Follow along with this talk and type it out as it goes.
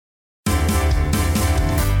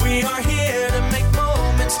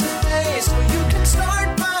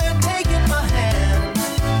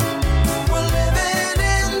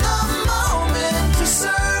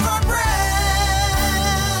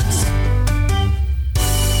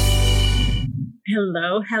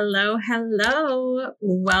Hello, hello, hello.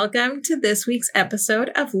 Welcome to this week's episode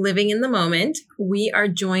of Living in the Moment. We are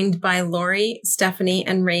joined by Lori, Stephanie,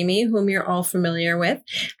 and Rami, whom you're all familiar with,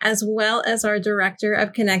 as well as our Director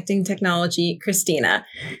of Connecting Technology, Christina.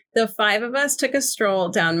 The five of us took a stroll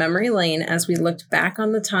down memory lane as we looked back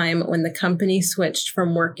on the time when the company switched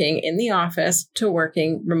from working in the office to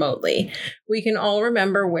working remotely. We can all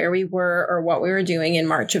remember where we were or what we were doing in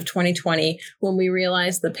March of 2020 when we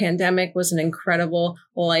realized the pandemic was an incredible,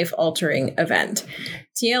 life-altering event.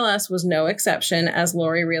 TLS was no exception, as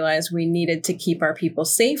Lori realized we needed to keep our people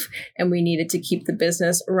safe and we needed to keep the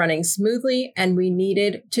business running smoothly, and we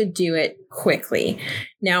needed to do it quickly.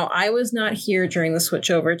 Now, I was not here during the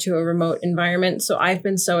switchover to a remote environment, so I've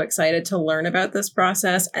been so excited to learn about this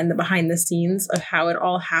process and the behind the scenes of how it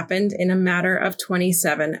all happened in a matter of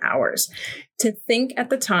 27 hours. To think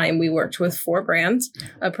at the time we worked with 4 brands,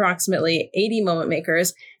 approximately 80 moment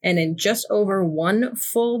makers, and in just over one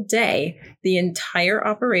full day, the entire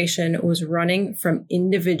operation was running from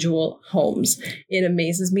individual homes. It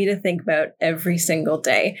amazes me to think about every single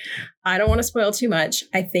day. I don't want to spoil too much.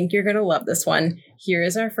 I think you're going to love this one. Here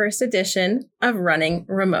is our first edition of Running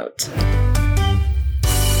Remote.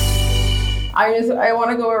 I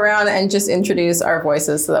want to go around and just introduce our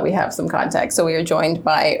voices so that we have some context. So we are joined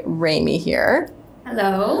by Rami here.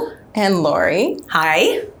 Hello. And Lori.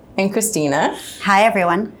 Hi. And Christina. Hi,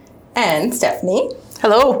 everyone. And Stephanie.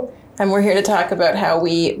 Hello. And we're here to talk about how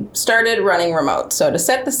we started running remote. So to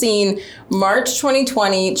set the scene, March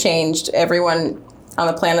 2020 changed everyone on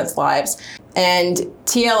the planet's lives. And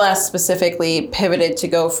TLS specifically pivoted to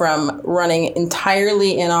go from running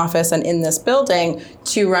entirely in office and in this building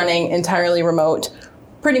to running entirely remote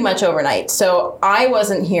pretty much overnight. So I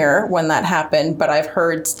wasn't here when that happened, but I've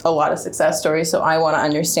heard a lot of success stories, so I want to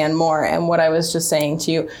understand more. And what I was just saying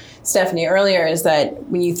to you, Stephanie, earlier is that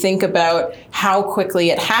when you think about how quickly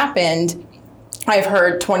it happened, I've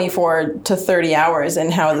heard 24 to 30 hours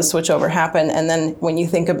in how the switchover happened. And then when you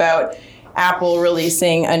think about Apple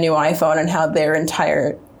releasing a new iPhone and how their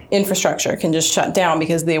entire infrastructure can just shut down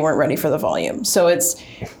because they weren't ready for the volume. So it's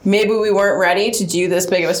maybe we weren't ready to do this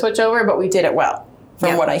big of a switchover, but we did it well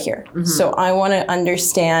from what I hear. Mm-hmm. So I want to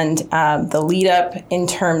understand the lead up in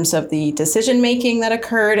terms of the decision making that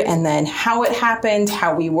occurred, and then how it happened,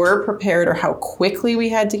 how we were prepared or how quickly we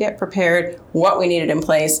had to get prepared, what we needed in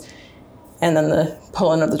place, and then the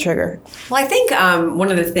pulling of the trigger. Well, I think one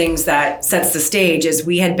of the things that sets the stage is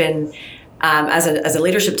we had been as a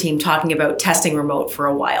leadership team talking about testing remote for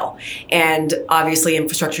a while. And obviously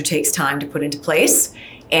infrastructure takes time to put into place.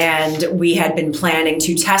 And we had been planning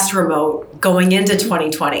to test remote going into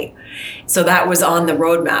 2020. So that was on the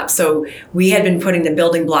roadmap. So we had been putting the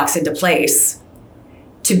building blocks into place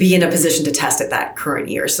to be in a position to test it that current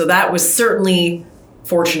year. So that was certainly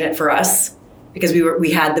fortunate for us because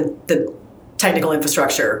we had the technical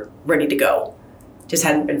infrastructure ready to go, just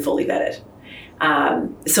hadn't been fully vetted.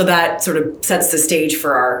 So that sort of sets the stage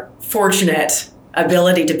for our fortunate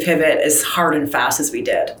ability to pivot as hard and fast as we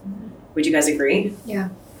did. Would you guys agree? Yeah.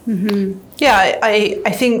 Mm-hmm. Yeah,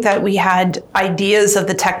 I think that we had ideas of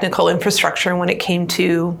the technical infrastructure when it came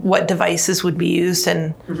to what devices would be used,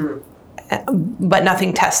 and but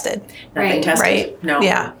nothing tested. Nothing tested. Right? No.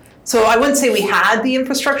 Yeah. So I wouldn't say we had the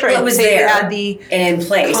infrastructure. Well, I it was would say there we had the and in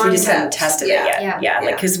place. concept. We just hadn't tested it yet. Yeah.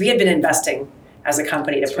 Like because we had been investing as a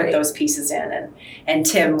company to That's put right. those pieces in, and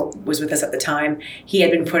Tim was with us at the time. He had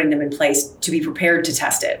been putting them in place to be prepared to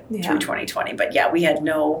test it through 2020. But yeah, we had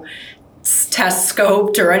no test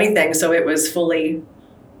scoped or anything, so it was fully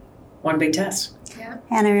one big test. Yeah.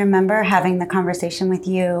 And I remember having the conversation with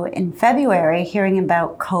you in February, hearing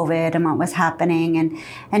about COVID and what was happening,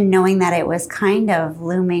 and knowing that it was kind of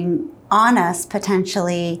looming on us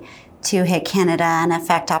potentially to hit Canada and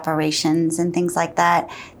affect operations and things like that,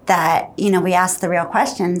 we asked the real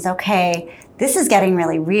questions. Okay, this is getting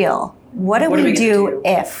really real. What do we do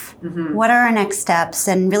if? Mm-hmm. What are our next steps?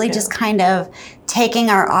 And really just kind of taking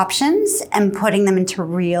our options and putting them into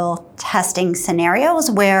real testing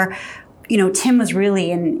scenarios where, Tim was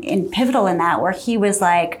really in pivotal in that, where he was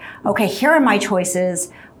like, okay, here are my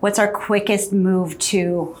choices. What's our quickest move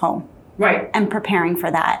to home? Right. And preparing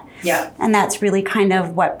for that. Yeah. And that's really kind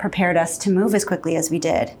of what prepared us to move as quickly as we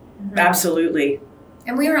did. Mm-hmm. Absolutely.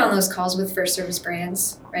 And we were on those calls with First Service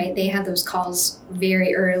Brands, right? They had those calls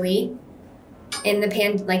very early in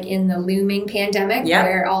the in the looming pandemic,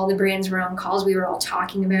 where all the brands were on calls. We were all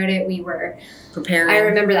talking about it. We were preparing. I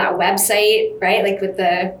remember that website, right? Like with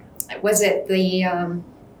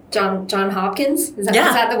John Hopkins? Is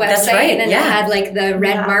that the website? That's right. And then it had like the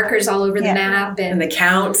red markers all over the map and the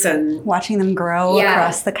counts and watching them grow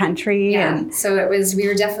across the country. Yeah. So we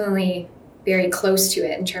were definitely very close to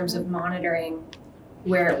it in terms of monitoring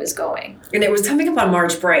where it was going. And it was coming up on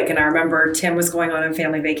March break, and I remember Tim was going on a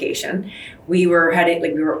family vacation. I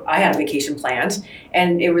had a vacation planned,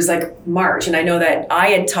 and it was like March, and I know that I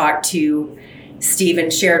had talked to Steve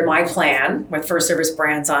and shared my plan with First Service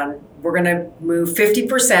Brands on we're going to move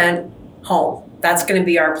 50% home. That's going to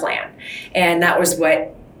be our plan, and that was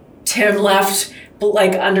what Tim left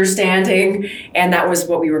like understanding, and that was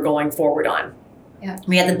what we were going forward on. Yeah.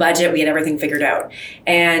 We had the budget, we had everything figured out.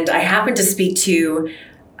 And I happened to speak to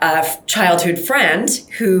a childhood friend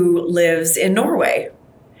who lives in Norway.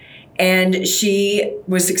 And she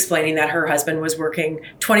was explaining that her husband was working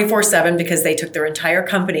 24/7 because they took their entire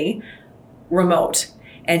company remote.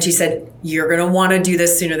 And she said, you're going to want to do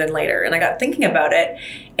this sooner than later. And I got thinking about it,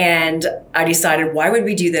 and I decided, why would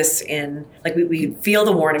we do this we could feel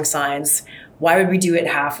the warning signs. Why would we do it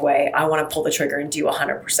halfway? I want to pull the trigger and do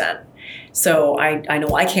 100%. So I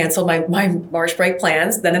know I canceled my March break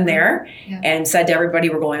plans then and there, and said to everybody,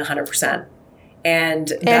 we're going 100%.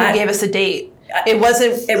 And it gave us a date. It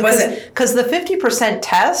wasn't because the 50%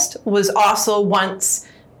 test was also once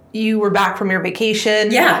you were back from your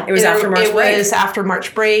vacation. Yeah, it was after March break. It was after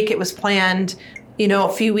March break. It was planned, a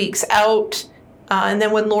few weeks out. And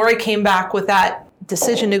then when Lori came back with that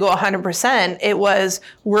decision to go 100%, it was,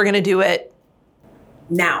 we're going to do it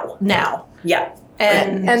now. Yeah.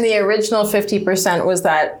 And the original 50%, was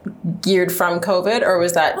that geared from COVID, or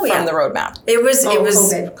was that from the roadmap? It was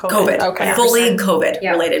COVID. Okay. Fully COVID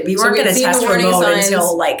related. We weren't going to test remote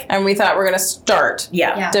until and we thought we're going to start,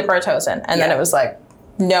 dip our toes in. And then it was like,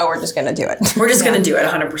 no, we're just going to do it. We're just going to do it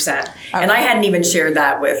 100%. Okay. And I hadn't even shared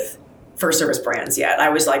that with First Service Brands yet. I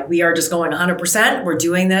was like, we are just going 100%. We're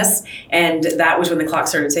doing this. And that was when the clock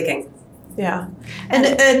started ticking. Yeah. And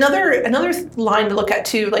another line to look at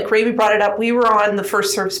too, like Raimi brought it up, we were on the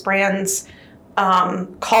First Service Brands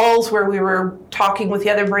calls where we were talking with the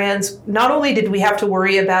other brands. Not only did we have to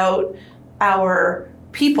worry about our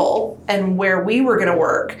people and where we were going to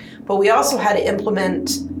work, but we also had to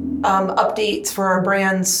implement updates for our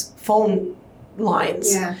brand's phone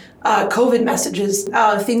lines, COVID messages,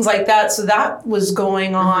 things like that. So that was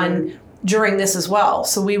going on during this as well.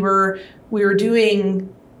 So we were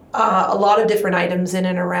doing a lot of different items in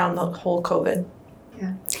and around the whole COVID.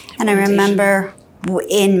 Yeah. And I remember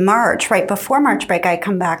in March, right before March break, I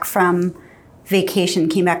came back from vacation,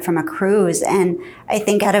 came back from a cruise. And I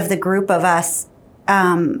think out of the group of us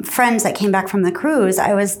friends that came back from the cruise,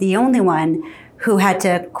 I was the only one who had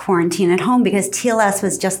to quarantine at home because TLS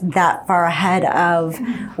was just that far ahead of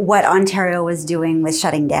what Ontario was doing with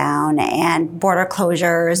shutting down and border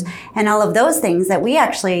closures and all of those things that we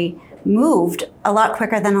actually moved a lot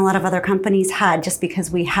quicker than a lot of other companies had, just because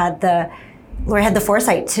we had the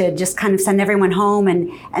foresight to just kind of send everyone home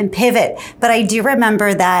and pivot. But I do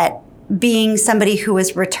remember that being somebody who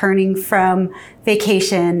was returning from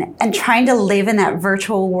vacation and trying to live in that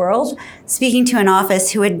virtual world, speaking to an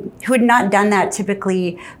office who had not done that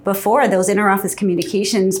typically before, those inter-office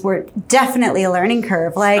communications were definitely a learning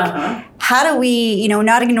curve. Like, how do we,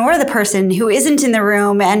 not ignore the person who isn't in the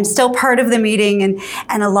room and still part of the meeting?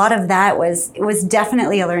 And a lot of that was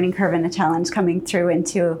definitely a learning curve and a challenge coming through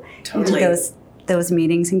into those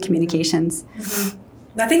meetings and communications. Mm-hmm.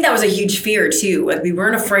 I think that was a huge fear too. Like, we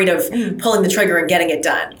weren't afraid of pulling the trigger and getting it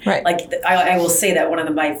done. Right. Like, I will say that one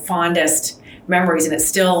of my fondest memories, and it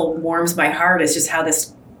still warms my heart, is just how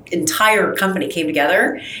this entire company came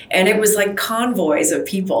together. And it was like convoys of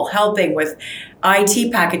people helping with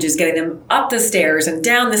IT packages, getting them up the stairs and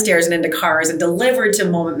down the stairs and into cars and delivered to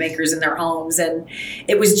moment makers in their homes. And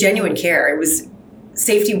it was genuine care.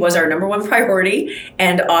 Safety was our number one priority,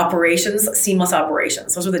 and seamless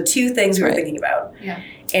operations. Those were the two things we were thinking about. Yeah.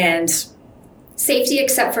 And safety,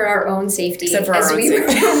 except for our own safety. We were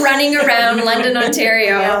running around London,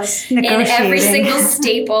 Ontario, in every single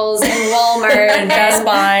Staples and Walmart and Best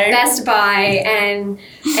Buy. And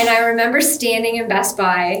I remember standing in Best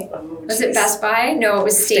Buy. Was it Best Buy? No, it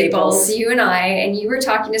was Staples. You and you were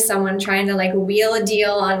talking to someone trying to wheel a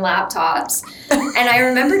deal on laptops. And I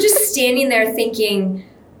remember just standing there thinking,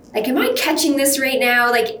 am I catching this right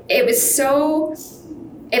now? It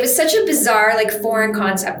was such a bizarre, foreign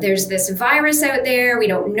concept. There's this virus out there. We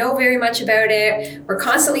don't know very much about it. We're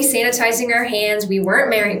constantly sanitizing our hands. We weren't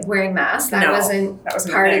wearing masks. That wasn't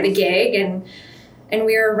part of the gig. And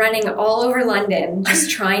we were running all over London just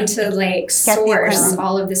trying to source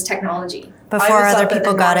all of this technology. Before other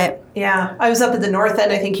people got it. Yeah. I was up at the north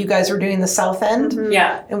end. I think you guys were doing the south end. Mm-hmm.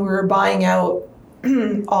 Yeah. And we were buying out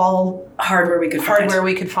all hardware we could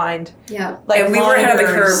find. Yeah. And we were ahead of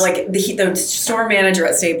the curve. The store manager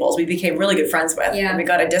at Staples, we became really good friends with. Yeah. And we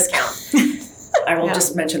got a discount. I will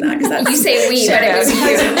just mention that because that's You say we, but it was you.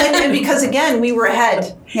 And because again, we were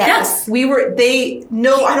ahead. yes. We were.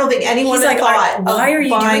 I don't think anyone He's had like, thought. why are you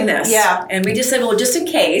buying, doing this? Yeah. And we just said, well, just in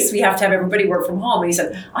case we have to have everybody work from home. And he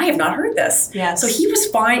said, I have not heard this. Yes. So he was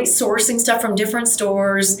fine sourcing stuff from different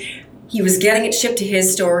stores. He was getting it shipped to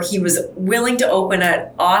his store. He was willing to open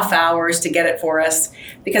at off hours to get it for us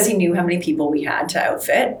because he knew how many people we had to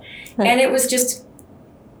outfit. Right. And it was just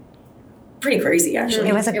pretty crazy, actually.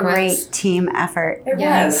 It was a great team effort. It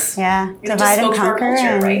was. Yeah. It divide and conquer.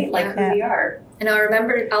 Culture, right? Like who we are. And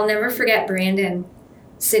I'll never forget Brandon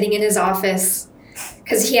sitting in his office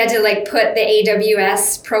because he had to like put the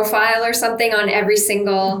AWS profile or something on every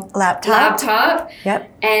single laptop.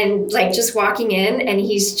 Yep. And like just walking in and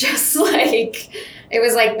he's just like, it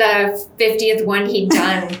was like the 50th one he'd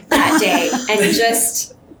done that day and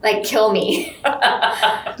just like kill me.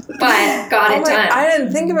 But got it done. I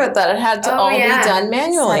didn't think about that. It had to all be done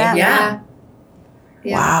manually. Yeah.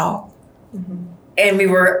 Wow. Mm-hmm. And we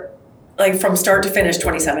were like from start to finish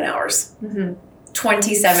 27 hours. Mm-hmm.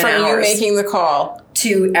 27 hours. From you making the call.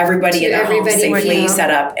 To everybody in the home safely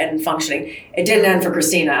set up and functioning. It didn't end for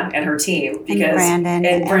Christina and her team because and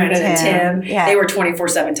Brandon and Tim. Yeah. They were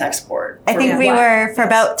 24/7 tech support. I think we were for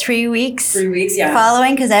about 3 weeks. 3 weeks, yeah.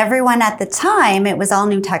 Following because everyone at the time, it was all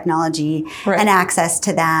new technology and access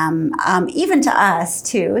to them, even to us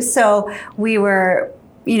too. So we were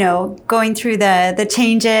going through the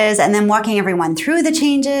changes and then walking everyone through the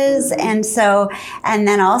changes. And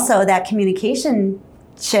then also that communication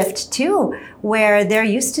shift too, where they're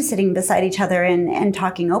used to sitting beside each other and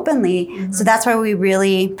talking openly. Mm-hmm. So that's why we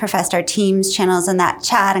really professed our Teams channels and that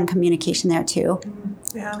chat and communication there too.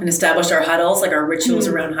 Mm-hmm. Yeah. And established our huddles, like our rituals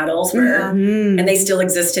around huddles, and they still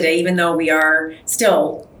exist today, even though we are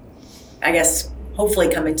still, I guess, hopefully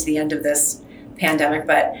coming to the end of this pandemic,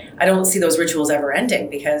 but I don't see those rituals ever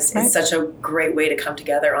ending because it's such a great way to come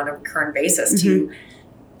together on a recurrent basis to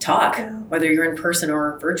talk, whether you're in person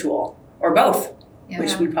or virtual or both.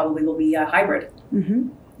 Which we probably will be hybrid.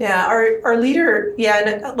 Mm-hmm. Yeah, our leader,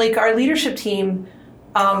 and like our leadership team,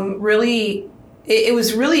 really, it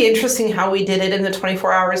was really interesting how we did it in the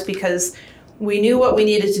 24 hours because we knew what we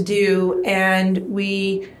needed to do, and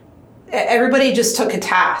everybody just took a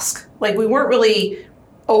task. Like we weren't really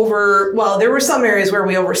there were some areas where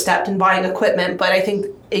we overstepped in buying equipment, but I think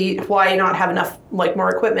why not have enough, more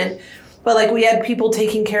equipment? But like we had people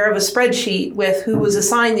taking care of a spreadsheet with who was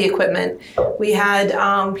assigned the equipment. We had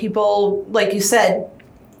people, like you said,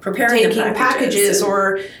 preparing taking packages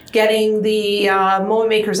or getting the moment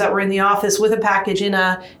makers that were in the office with a package in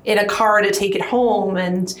a car to take it home.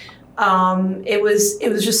 And it was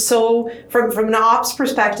just so from an ops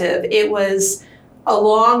perspective, it was a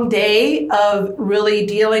long day of really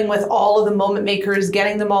dealing with all of the moment makers,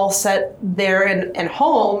 getting them all set there and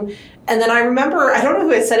home. And then I remember, I don't know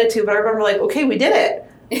who I said it to, but I remember okay, we did it.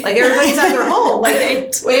 Like everybody's at their home. Like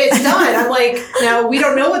it's done. I'm like, now we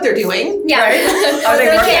don't know what they're doing. Yeah. Right?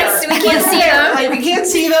 We can't see them. Like we can't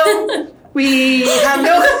see them. We don't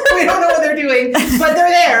know what they're doing, but they're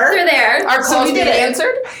there. They're there. Our calls get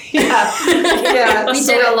answered. Yeah. Yeah. We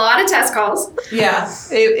did a lot of test calls. Yeah.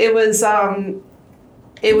 It was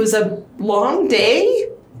a long day.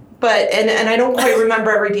 But and I don't quite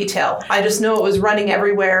remember every detail. I just know it was running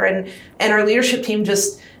everywhere, and our leadership team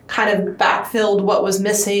just kind of backfilled what was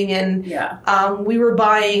missing, and we were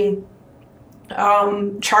buying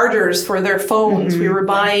chargers for their phones. We were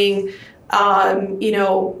buying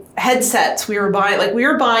headsets. We were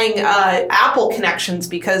buying Apple connections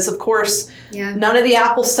because of course none of the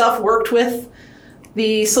Apple stuff worked with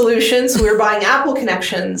the solutions. We were buying Apple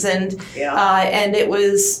connections, and it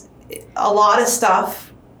was a lot of stuff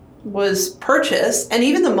was purchased, and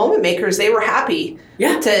even the moment makers, they were happy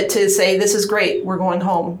to say, this is great, we're going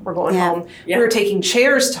home. We were taking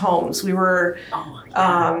chairs to homes. We were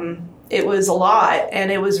it was a lot,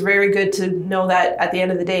 and it was very good to know that at the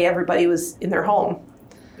end of the day everybody was in their home.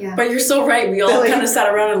 But you're so right, we all kind of sat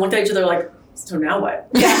around and looked at each other like, so now what?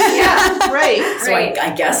 Right. So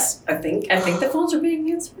I think the phones are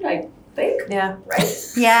being answered. I think. Yeah.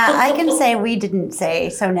 Right? Yeah, I can say we didn't say,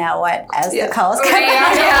 so now what, as the calls come We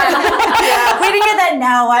didn't get that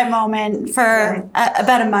now what moment for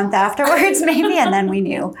about a month afterwards, maybe, and then we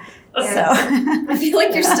knew. So I feel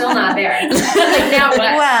like you're still not there. Like now what?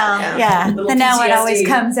 Well, the now what always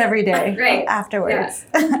comes every day afterwards.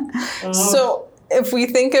 So if we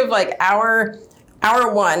think of hour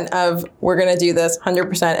one of we're going to do this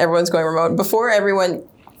 100%, everyone's going remote, before everyone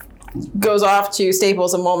goes off to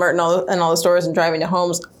Staples and Walmart and all the stores and driving to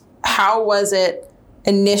homes, how was it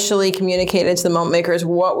initially communicated to the moment makers?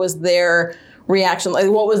 What was their reaction?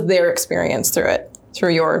 What was their experience through it,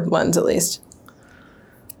 through your lens at least?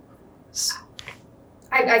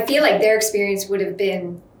 I feel like their experience would have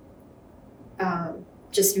been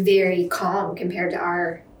just very calm compared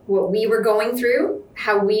to what we were going through,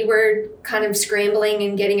 how we were kind of scrambling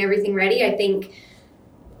and getting everything ready. I think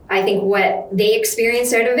what they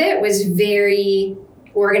experienced out of it was very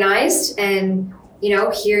organized and,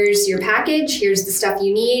 here's your package, here's the stuff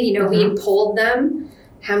you need. We had polled them.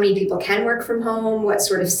 How many people can work from home? What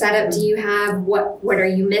sort of setup do you have? What are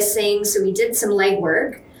you missing? So we did some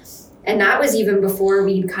legwork. And that was even before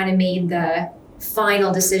we kind of made the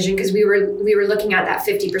final decision, because we were looking at that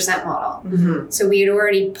 50% model. Mm-hmm. So we had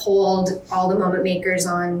already polled all the moment makers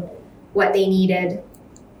on what they needed.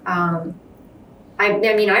 I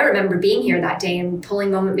remember being here that day and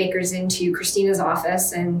pulling moment makers into Christina's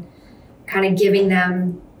office and kind of giving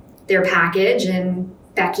them their package, and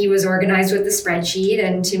Becky was organized with the spreadsheet.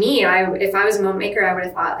 And to me, if I was a moment maker, I would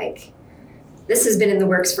have thought, like, this has been in the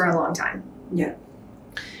works for a long time. Yeah.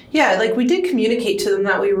 Yeah, like we did communicate to them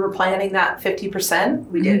that we were planning that 50%.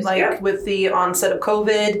 We did, with the onset of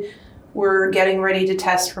COVID, we're getting ready to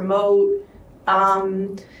test remote.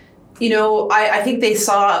 I think they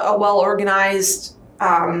saw a well-organized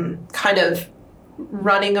kind of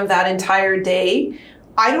running of that entire day.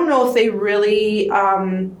 I don't know if they really,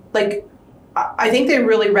 I think they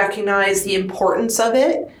really recognized the importance of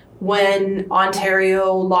it when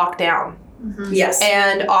Ontario locked down. Mm-hmm. Yes.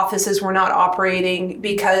 And offices were not operating,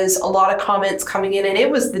 because a lot of comments coming in, and it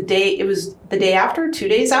was the day after, 2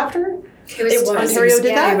 days after. It was Ontario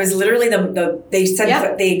did that. It was literally they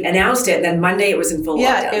said they announced it, and then Monday it was in full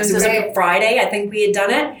lockdown. It was like a Friday, I think we had done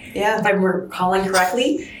it. Yeah. If I'm recalling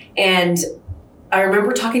correctly. And I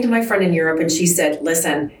remember talking to my friend in Europe, and she said,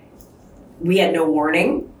 listen, we had no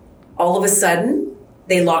warning. All of a sudden,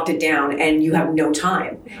 they locked it down, and you have no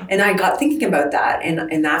time. Yeah. And I got thinking about that,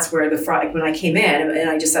 and that's where when I came in, and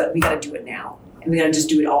I just said, we got to do it now, and we got to just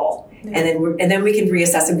do it all. Yeah. And then we can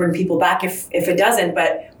reassess and bring people back if it doesn't.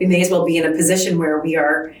 But we may as well be in a position where we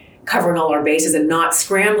are covering all our bases and not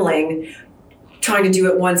scrambling, trying to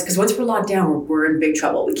do it once. Because once we're locked down, we're in big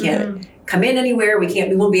trouble. We can't come in anywhere. We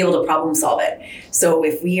won't be able to problem solve it. So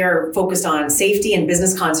if we are focused on safety and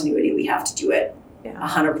business continuity, we have to do it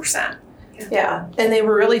 100%. Yeah, and they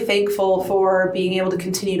were really thankful for being able to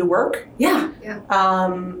continue to work. Yeah.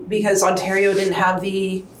 Because Ontario didn't have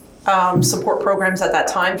the support programs at that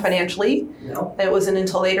time financially. No. It wasn't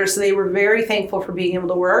until later, so they were very thankful for being able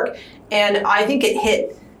to work. And I think it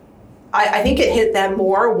hit. I think it hit them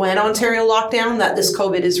more when Ontario locked down that this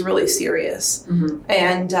COVID is really serious,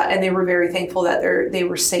 and they were very thankful that they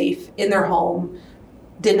were safe in their home,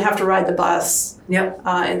 didn't have to ride the bus,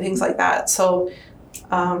 and things like that. So.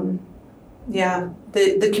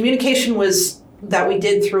 The communication that we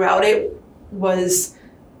did throughout it was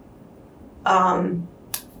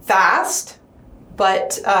fast,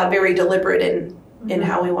 but very deliberate in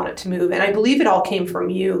how we want it to move. And I believe it all came from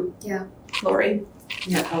you, Lori.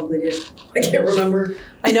 Yeah, probably did. I can't remember.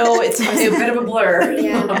 I know it's a bit of a blur.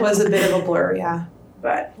 Yeah. It was a bit of a blur, yeah.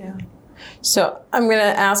 But So I'm going to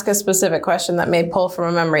ask a specific question that may pull from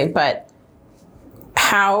a memory, but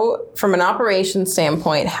how, from an operations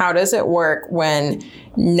standpoint, how does it work when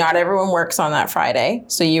not everyone works on that Friday?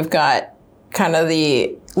 So you've got kind of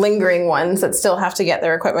the lingering ones that still have to get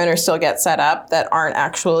their equipment or still get set up that aren't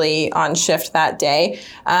actually on shift that day.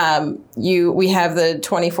 We have the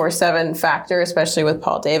 24/7 factor, especially with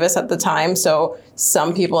Paul Davis at the time. So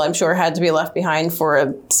some people, I'm sure, had to be left behind for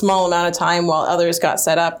a small amount of time while others got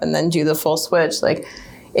set up and then do the full switch. Like,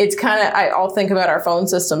 it's kind of, I'll think about our phone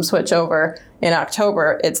system switch over in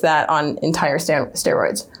October. It's that on entire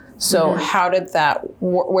steroids. So how did that,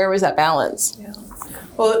 where was that balance? Yeah.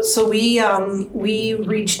 Well, so we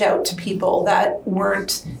reached out to people that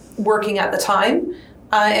weren't working at the time,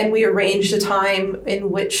 and we arranged a time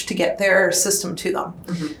in which to get their system to them.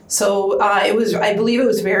 So I believe it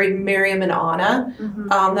was very Miriam and Anna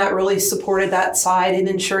that really supported that side in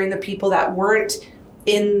ensuring the people that weren't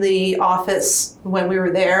in the office when we were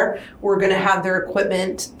there were going to have their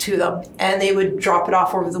equipment to them, and they would drop it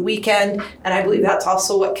off over the weekend. And I believe that's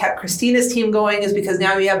also what kept Christina's team going, is because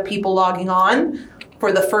now we have people logging on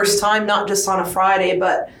for the first time, not just on a Friday,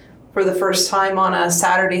 but for the first time on a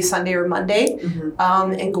Saturday, Sunday, or Monday,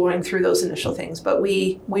 and going through those initial things. But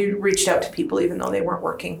we reached out to people even though they weren't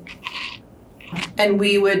working. And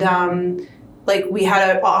we would, we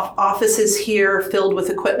had offices here filled with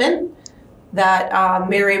equipment that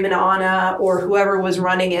Miriam and Anna or whoever was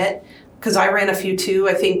running it, because I ran a few too,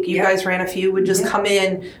 I think you guys ran a few, would just come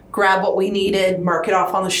in, grab what we needed, mark it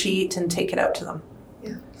off on the sheet, and take it out to them.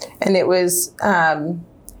 Yeah. And it was,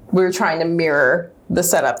 we were trying to mirror the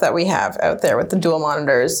setup that we have out there with the dual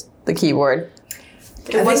monitors, the keyboard.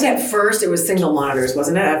 I think at first it was single monitors,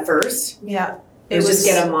 wasn't it? At first, Yeah. it was just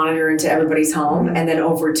get a monitor into everybody's home, and then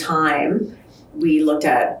over time, we looked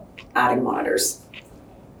at adding monitors.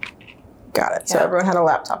 Got it. So everyone had a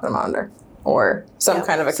laptop and a monitor, or some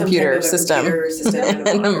kind of a computer system and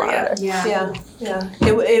a monitor. Yeah.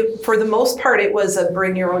 It, for the most part, it was a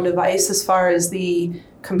bring your own device as far as the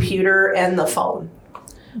computer and the phone.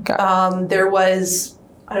 There was,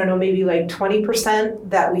 I don't know, maybe like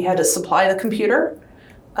 20% that we had to supply the computer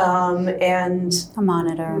and A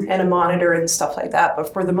monitor. And stuff like that.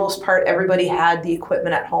 But for the most part, everybody had the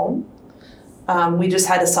equipment at home. We just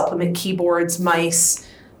had to supplement keyboards, mice,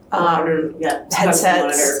 headsets,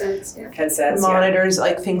 monitors,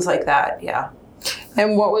 like things like that. Yeah.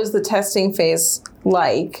 And what was the testing phase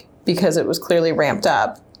like? Because it was clearly ramped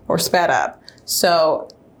up or sped up. So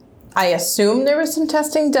I assume there was some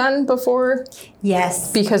testing done before? Yes.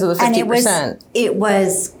 Because of the 50%. And it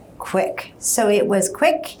was quick. So it was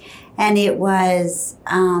quick, and it was,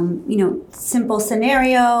 simple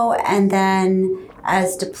scenario. And then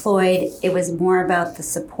as deployed, it was more about the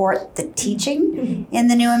support, the teaching in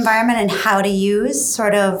the new environment, and how to use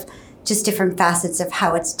sort of just different facets of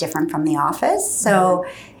how it's different from the office. So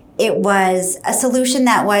it was a solution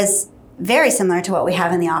that was very similar to what we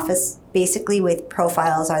have in the office, basically with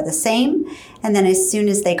profiles are the same. And then as soon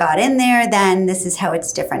as they got in there, then this is how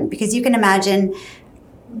it's different. Because you can imagine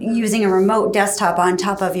using a remote desktop on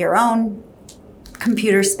top of your own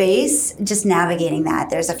computer space, just navigating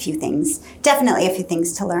that. There's definitely a few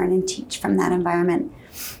things to learn and teach from that environment.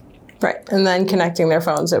 Right. And then connecting their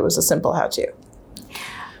phones, it was a simple how-to.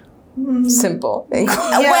 Simple.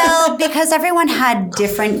 Well, because everyone had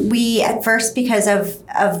we at first, because of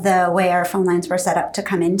the way our phone lines were set up to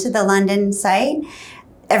come into the London site,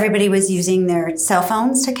 everybody was using their cell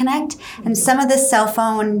phones to connect. And some of the cell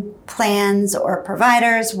phone plans or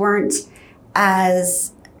providers weren't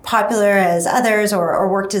as popular as others or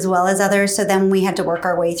worked as well as others. So then we had to work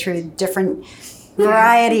our way through different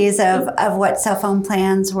varieties of what cell phone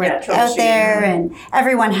plans were out there. And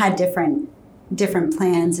everyone had different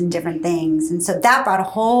plans and different things. And so that brought a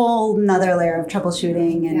whole nother layer of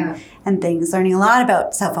troubleshooting and things, learning a lot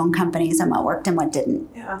about cell phone companies and what worked and what didn't.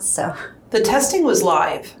 Yeah. So the testing was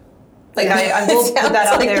live. Like I will put that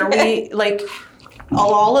out there. We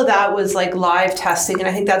all of that was like live testing. And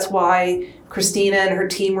I think that's why Christina and her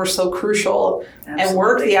team were so crucial and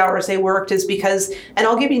worked the hours they worked, is because, and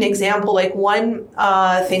I'll give you an example, like one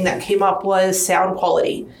thing that came up was sound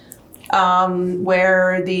quality.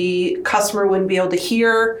 Where the customer wouldn't be able to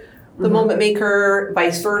hear the moment maker,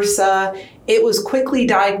 vice versa. It was quickly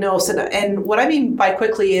diagnosed. And what I mean by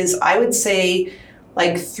quickly is, I would say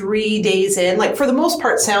like 3 days in, like for the most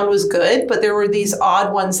part, sound was good, but there were these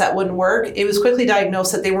odd ones that wouldn't work. It was quickly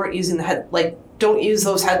diagnosed that they weren't using don't use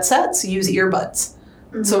those headsets, use earbuds.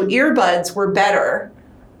 So earbuds were better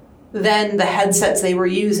than the headsets they were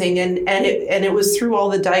using. And it was through all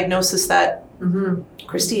the diagnosis that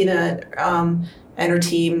Christina and her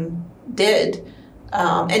team did,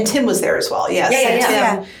 and Tim was there as well. Yes,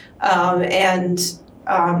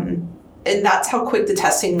 and that's how quick the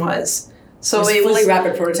testing was. So it was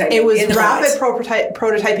rapid prototyping. It was rapid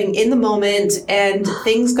prototyping in the moment, and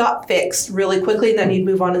things got fixed really quickly. And then you'd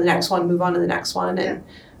move on to the next one, and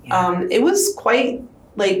it was quite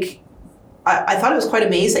I thought it was quite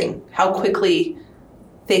amazing how quickly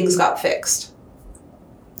things got fixed.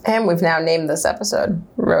 And we've now named this episode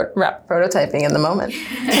Rapid Prototyping in the Moment.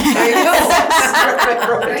 There you go.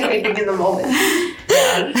 Prototyping in the moment.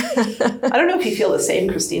 Yeah. I don't know if you feel the same,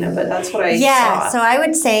 Christina, but that's what I saw. So I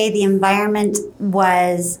would say the environment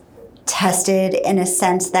was tested in a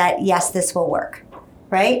sense that, yes, this will work,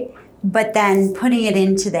 right? But then putting it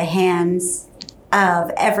into the hands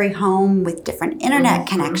of every home with different internet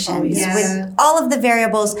connections, with all of the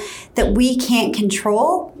variables that we can't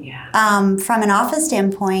control from an office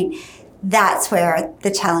standpoint, that's where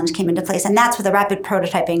the challenge came into place. And that's where the rapid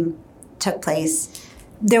prototyping took place.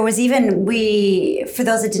 There was even, for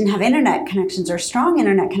those that didn't have internet connections or strong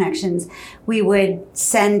internet connections, we would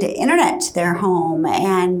send internet to their home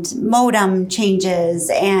and modem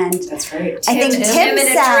changes. And that's right. I think Tim and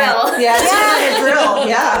a drill. Tim and a drill.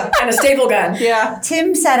 And a staple gun. Yeah.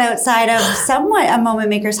 Tim sat outside of a Moment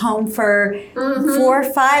Maker's home for 4 or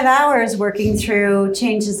 5 hours working through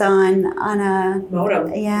changes on a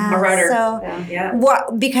modem. Yeah. A router. So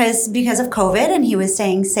because of COVID, and he was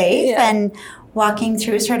staying safe and walking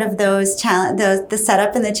through sort of those the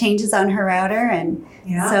setup and the changes on her router. And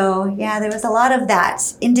so, there was a lot of that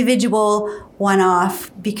individual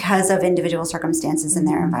one-off because of individual circumstances in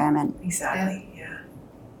their environment. Exactly. Yeah.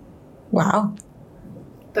 Wow.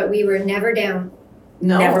 But we were never down.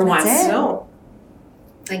 No. Never once. No.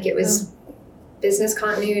 Like it was business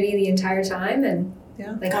continuity the entire time. And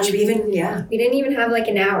like Gosh, we didn't even have like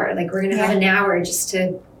an hour. Like we're going to have an hour just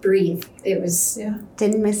to breathe. It was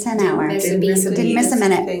didn't miss an hour. Didn't miss a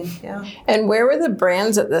minute. Yeah. And where were the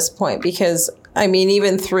brands at this point? Because I mean,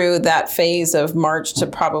 even through that phase of March to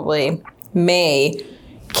probably May,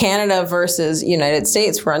 Canada versus United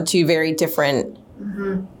States were on two very different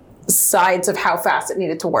sides of how fast it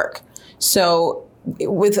needed to work. So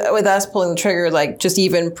with us pulling the trigger, like just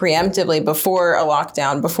even preemptively before a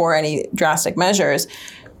lockdown, before any drastic measures,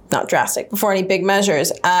 before any big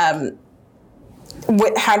measures, how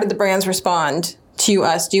did the brands respond to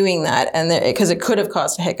us doing that? And because it could have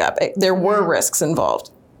caused a hiccup, there were risks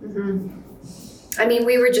involved. I mean,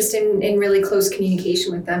 we were just in really close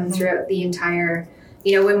communication with them throughout the entire,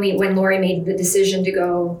 when Lori made the decision to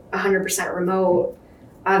go 100% remote,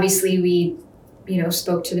 obviously we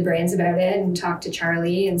spoke to the brands about it and talked to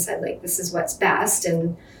Charlie and said, like, this is what's best.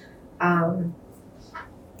 And,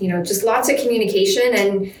 just lots of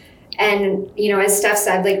communication. And as Steph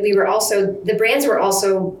said, like, the brands were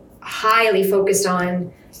also highly focused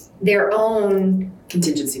on their own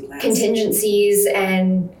contingencies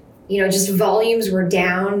and, just volumes were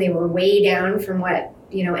down. They were way down from what,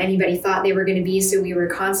 anybody thought they were going to be. So we were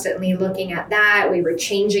constantly looking at that. We were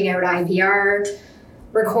changing out IVR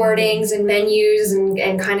recordings and menus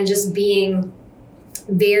and kind of just being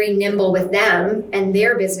very nimble with them and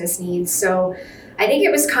their business needs. So I think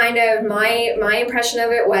it was kind of my impression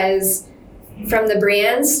of it was, from the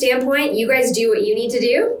brand's standpoint, you guys do what you need to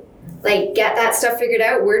do, like get that stuff figured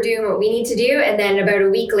out. We're doing what we need to do. And then about a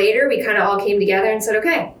week later, we kind of all came together and said,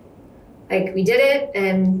 okay, like we did it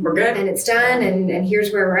and we're good and it's done and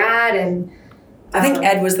here's where we're at. And I think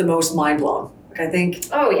Ed was the most mind blown. Like I think.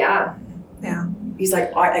 Oh yeah. Yeah. He's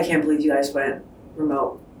like, I can't believe you guys went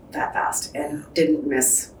remote that fast and didn't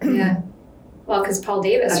miss. Yeah. Well, because Paul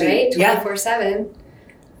Davis, right? 24/7.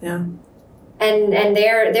 Yeah. And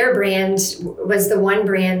their brand was the one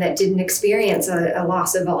brand that didn't experience a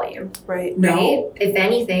loss of volume. Right. No. Right? If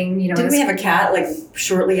anything, Didn't we have a cat like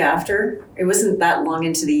shortly after? It wasn't that long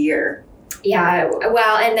into the year. Yeah.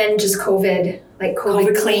 Well, and then just COVID, like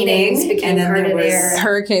COVID cleanings became part of their.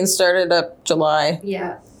 Hurricane started up July.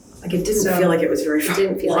 Yeah. Like it didn't feel like it was very long. It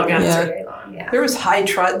didn't feel like it was very long. Yeah. There was high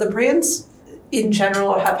trust. The brands in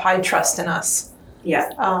general have high trust in us. Yeah.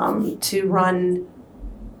 To run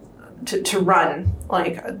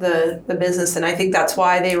like the business, and I think that's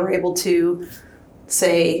why they were able to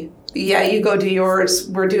say, yeah, you go do yours,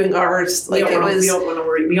 we're doing ours. Like we don't want to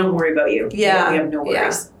worry. We don't worry about you. Yeah. We have no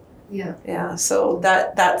worries. Yeah. So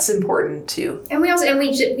that's important too. And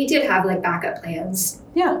we did have like backup plans.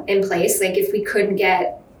 Yeah. In place, like if we couldn't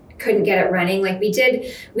get it running, like we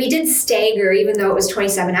did stagger, even though it was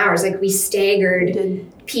 27 hours, like we staggered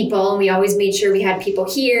people and we always made sure we had people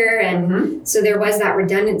here. And so there was that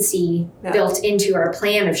redundancy built into our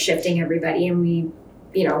plan of shifting everybody. And we,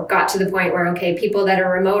 got to the point where, okay, people that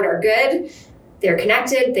are remote are good. They're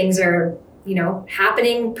connected. Things are,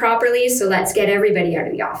 happening properly. So let's get everybody out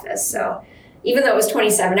of the office. So even though it was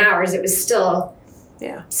 27 hours, it was still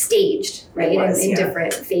staged, right? In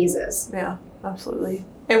different phases. Yeah, absolutely.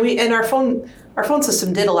 And our phone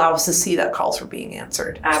system did allow us to see that calls were being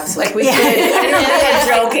answered. Absolutely. Like we did.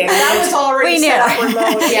 Joking. That was already set up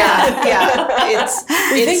remote. Yeah.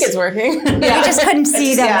 We think it's working. Yeah. We just couldn't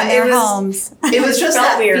see them in their homes. It was just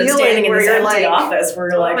that weird feeling standing in where this you're empty like, office where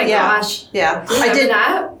you're like, oh my gosh. Yeah. I did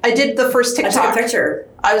that. I did the first TikTok. I took a picture.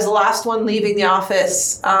 I was the last one leaving the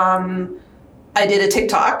office. I did a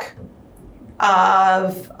TikTok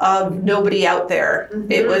of nobody out there.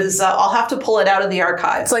 It was I'll have to pull it out of the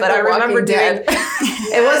archives. It's like but The I remember Walking Dead.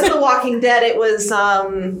 It wasn't The Walking Dead. It was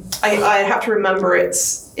I have to remember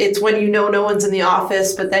it's when no one's in the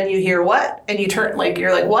office, but then you hear what and you turn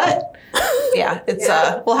you're like what? Yeah, it's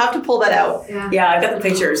we'll have to pull that out. Yeah, I got the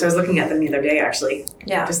pictures. I was looking at them the other day actually.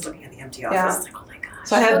 Yeah, just looking at the empty office. Yeah. It's like, oh my gosh.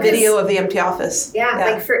 So I have video of the empty office. Yeah,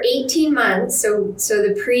 like for 18 months. So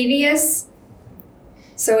the previous.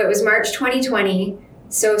 So it was March 2020.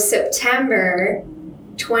 So September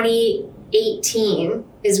 2018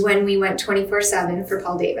 is when we went 24/7 for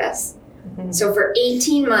Paul Davis. So for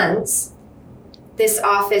 18 months, this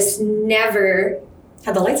office never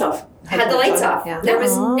had the lights off. Had the lights off. Yeah. There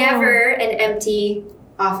was never an empty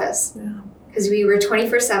office. Because we were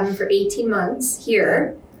 24/7 for 18 months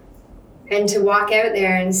here. And to walk out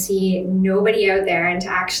there and see nobody out there and to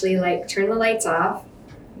actually turn the lights off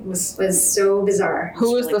was so bizarre.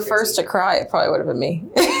 Who was the first to cry? It probably would have been me.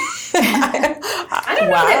 I don't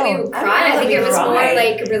know that we would cry. I think it was more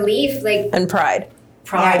like relief, and pride.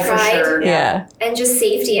 Pride for sure. Yeah. And just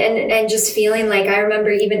safety and just feeling like I remember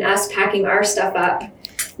even us packing our stuff up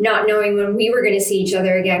not knowing when we were going to see each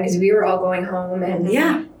other again because we were all going home. And,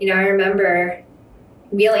 Yeah. you know, I remember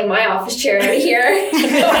wheeling my office chair out of here.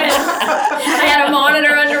 I had a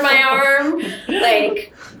monitor under my arm.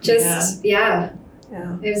 Like, just, yeah.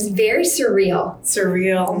 It was very surreal.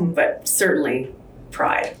 Surreal, but certainly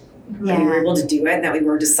pride. Yeah. That we were able to do it, and that we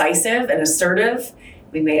were decisive and assertive.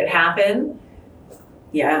 We made it happen.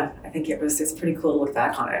 Yeah, I think it's pretty cool to look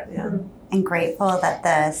back on it. Yeah. And grateful that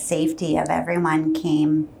the safety of everyone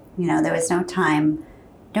came. You know, there was no time.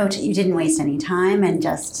 You didn't waste any time, and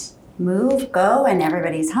just move, go, and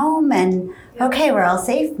everybody's home, and okay, we're all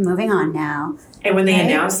safe. Moving on now. And when they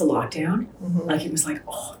announced the lockdown, like it was like,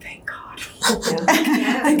 oh, thank God.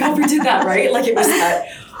 Thank God we did that, right? Like it was that.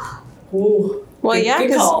 Ooh. Well, good, yeah,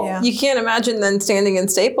 good call. because you can't imagine then standing in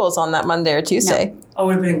Staples on that Monday or Tuesday. Oh,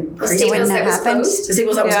 it would have been crazy. Staples that was happened. closed. The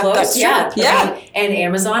Staples that was Yeah, closed? that's true. Yeah. Yeah. And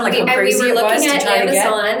Amazon, like how And we crazy were it was looking to at try to get.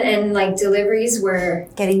 Amazon, and like deliveries were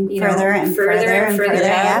Getting you know, further and further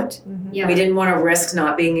out. out. Yeah. We didn't want to risk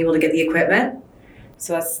not being able to get the equipment.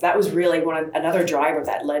 So that was really another driver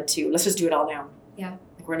that led to, let's just do it all now. Yeah.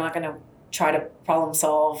 Like we're not going to try to problem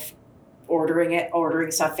solve ordering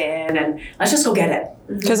stuff in, and let's just go get it.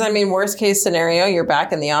 Because, I mean, worst case scenario, you're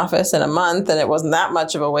back in the office in a month and it wasn't that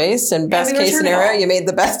much of a waste. And best we case returned it scenario, all. you made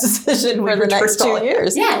the best decision for the next 2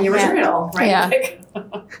 years. Yeah, and you return it all, right? Yeah.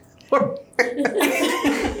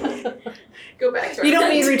 Go back to you don't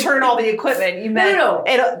mean return all the equipment. You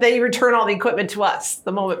meant they return all the equipment to us,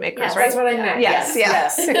 the moment makers, Yes, right? that's what I meant. Yes,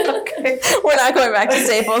 Yes. okay. We're not going back to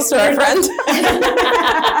Staples to our friend.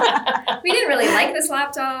 We didn't really like this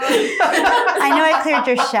laptop. I know I cleared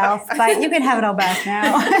your shelf, but you can have it all back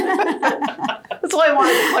now. That's why I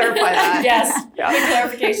wanted to clarify that. Yes. Good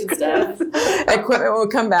clarification stuff. Equipment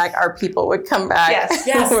would come back. Our people would come back.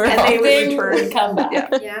 Yes. We're And all- they would Thing return. would come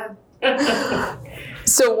back. Yeah.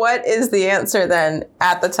 So what is the answer then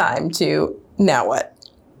at the time to now what?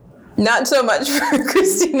 Not so much for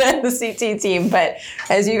Christina and the CT team, but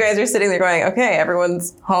as you guys are sitting there going, okay,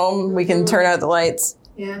 everyone's home, we can turn out the lights.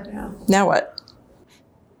 Yeah. Now what?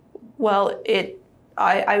 Well,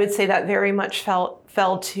 I would say that very much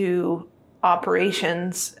fell to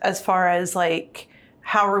operations as far as like,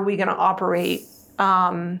 how are we going to operate?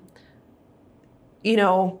 You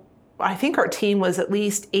know, I think our team was at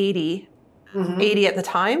least 80 at the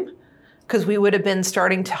time, because we would have been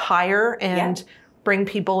starting to hire and bring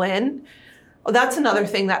people in. Well, that's another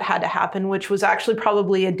thing that had to happen, which was actually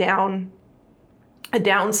probably a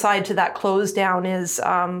downside to that close down is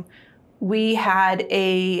we had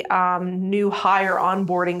a new hire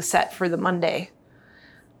onboarding set for the Monday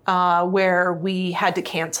where we had to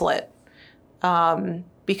cancel it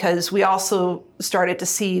because we also started to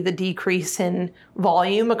see the decrease in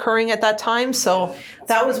volume occurring at that time. So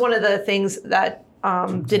that was one of the things that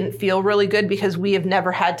didn't feel really good, because we have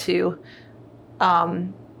never had to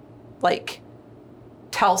like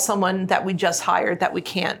tell someone that we just hired that we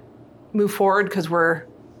can't move forward because we're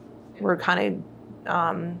kind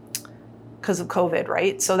of because of COVID,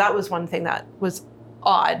 right? So that was one thing that was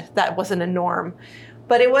odd. That wasn't a norm,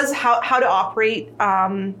 but it was how to operate,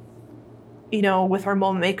 you know, with our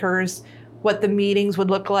moment makers, what the meetings would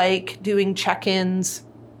look like, doing check-ins.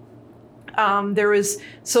 There was,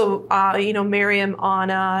 you know, Miriam,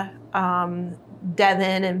 Anna,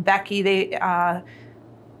 Devin, and Becky, they,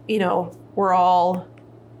 you know, were all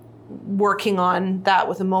working on that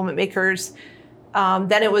with the moment makers.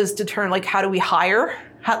 Then it was to turn, like, how do we hire?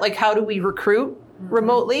 How do we recruit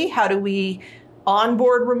remotely? How do we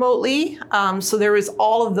onboard remotely? So there was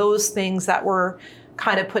all of those things that were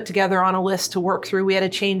kind of put together on a list to work through. We had to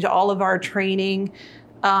change all of our training.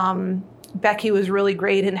 Becky was really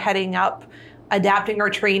great in heading up, adapting our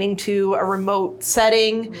training to a remote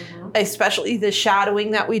setting, especially the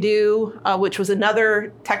shadowing that we do, which was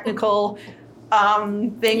another technical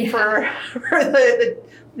thing for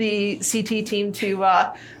the CT team to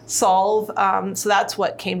solve. So that's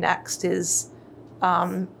what came next, is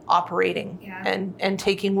operating and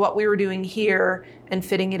taking what we were doing here and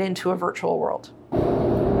fitting it into a virtual world.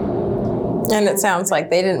 And it sounds like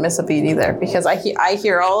they didn't miss a beat either, because I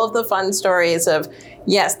hear all of the fun stories of,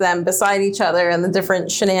 yes, them beside each other and the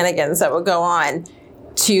different shenanigans that would go on,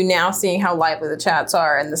 to now seeing how lively the chats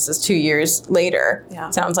are. And this is 2 years later. Yeah.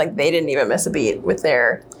 It sounds like they didn't even miss a beat with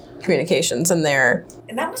their communications and their...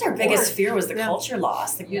 And that was our biggest fear, was the culture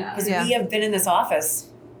loss. Because we have been in this office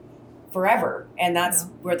forever. And that's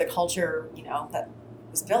where the culture, you know, that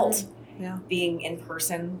was built. Yeah. Being in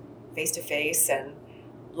person, face to face, and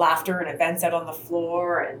laughter and events out on the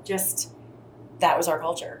floor, and just, that was our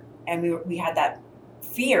culture. And we had that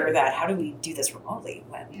fear that, how do we do this remotely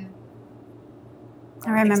when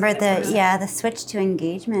I remember the switch to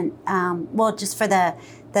engagement. Just for the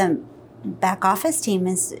back office team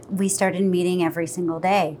is we started meeting every single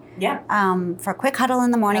day. Yeah. For a quick huddle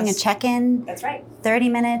in the morning, a check-in. That's right. 30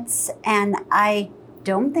 minutes. And I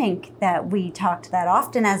don't think that we talked that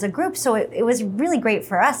often as a group. So it was really great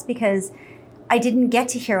for us because I didn't get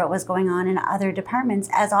to hear what was going on in other departments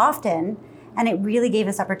as often. And it really gave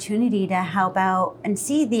us opportunity to help out and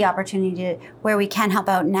see the opportunity where we can help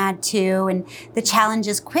out and add to, and the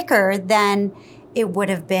challenges quicker than it would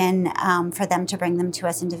have been for them to bring them to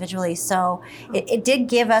us individually. So it did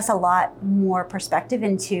give us a lot more perspective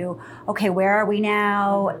into, okay, where are we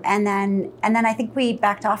now? And then I think we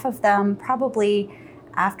backed off of them probably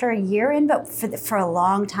after a year in, but for a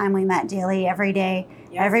long time we met daily every day.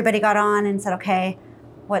 Yeah. Everybody got on and said, okay,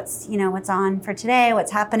 what's on for today?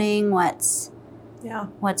 What's happening? What's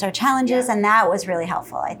our challenges? Yeah. And that was really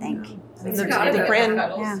helpful, I think. Yeah. The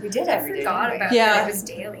brand, we did every day. Forgot about that. It was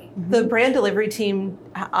daily. The brand delivery team,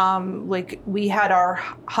 we had our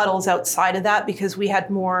huddles outside of that because we had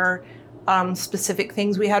more specific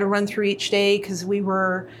things we had to run through each day because we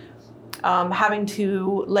were having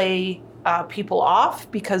to lay people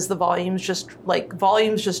off because the volumes just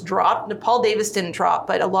dropped. Paul Davis didn't drop,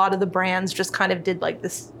 but a lot of the brands just kind of did like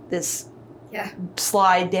this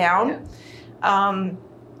slide down. Yeah.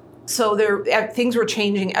 So things were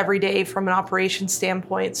changing every day from an operations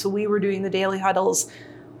standpoint. So we were doing the daily huddles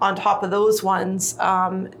on top of those ones.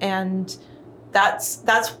 And that's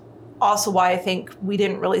also why I think we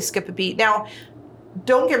didn't really skip a beat. Now,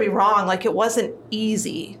 don't get me wrong, like it wasn't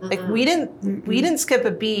easy. Mm-mm. Like we didn't skip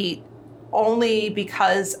a beat only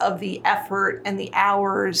because of the effort and the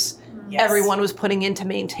hours everyone was putting in to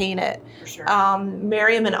maintain it. For sure.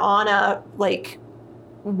 Miriam and Anna,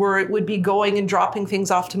 would be going and dropping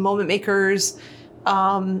things off to Moment Makers,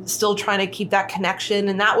 still trying to keep that connection.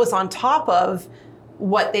 And that was on top of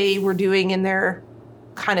what they were doing in their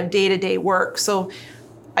kind of day-to-day work. So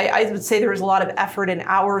I would say there was a lot of effort and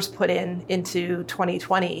hours put into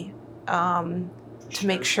 2020 to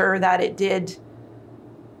make sure that it did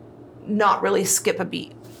not really skip a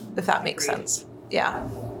beat, if that makes sense. Yeah.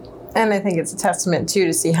 And I think it's a testament, too,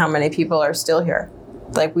 to see how many people are still here.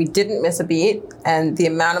 Like, we didn't miss a beat, and the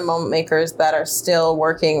amount of Moment Makers that are still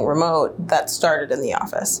working remote that started in the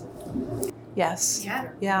office. Yes.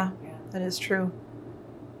 Yeah, that is true.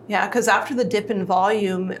 Yeah, because after the dip in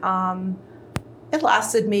volume, it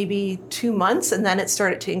lasted maybe 2 months, and then it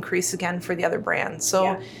started to increase again for the other brands.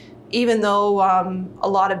 So even though a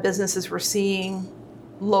lot of businesses were seeing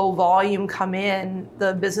low volume come in,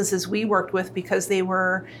 the businesses we worked with, because they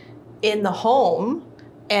were in the home,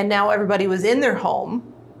 and now everybody was in their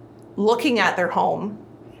home, looking at their home.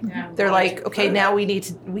 Yeah, they're like, okay, now we need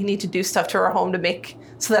to do stuff to our home to make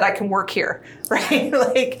so that I can work here,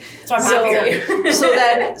 right?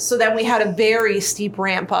 So then we had a very steep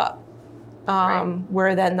ramp up,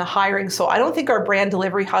 where then the hiring. So I don't think our brand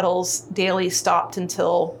delivery huddles daily stopped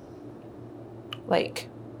until like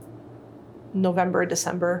November,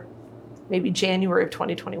 December, maybe January of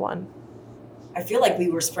 2021. I feel like we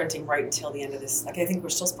were sprinting right until the end of this. Like, I think we're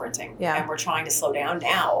still sprinting. Yeah. And we're trying to slow down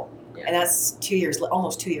now. Yeah. And that's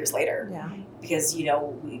almost 2 years later. Yeah. Because,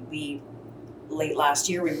 we early last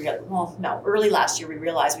year, we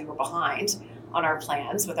realized we were behind on our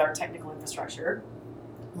plans with our technical infrastructure,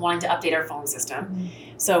 wanting to update our phone system. Mm-hmm.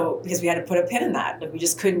 So, because we had to put a pin in that. Like, we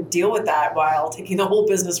just couldn't deal with that while taking the whole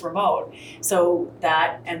business remote. So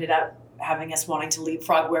that ended up having us wanting to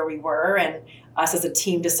leapfrog where we were, and us as a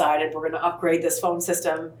team decided we're going to upgrade this phone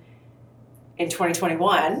system in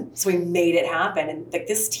 2021. So we made it happen. And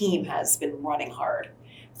this team has been running hard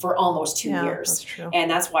for almost 2 years. That's true. And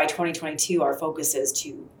that's why 2022, our focus is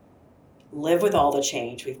to live with all the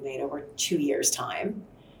change we've made over 2 years' time,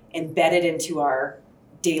 embed it into our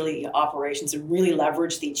daily operations, and really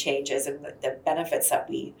leverage the changes and the benefits that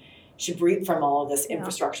we should reap from all of this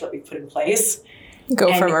infrastructure that we've put in place.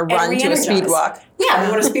 Go from a run to a speed walk. Yeah,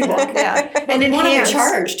 we want a speed walk. And enhance. Want to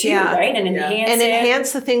recharge too, right? And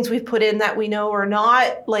enhance the things we've put in that we know are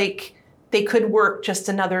not, like, they could work just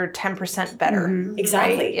another 10% better. Mm-hmm.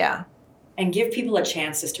 Exactly. Right? Yeah. And give people a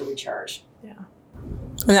chance just to recharge. Yeah.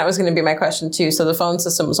 And that was going to be my question too. So the phone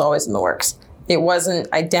system was always in the works. It wasn't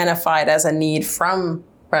identified as a need from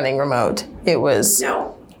running remote. It was,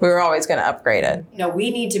 we were always going to upgrade it. No,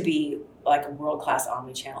 we need to be like a world-class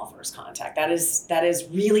omni-channel first contact. That is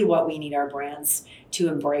really what we need our brands to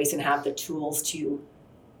embrace and have the tools to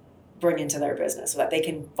bring into their business, so that they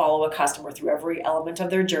can follow a customer through every element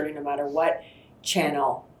of their journey, no matter what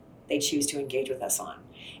channel they choose to engage with us on.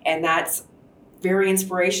 And that's very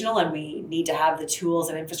inspirational, and we need to have the tools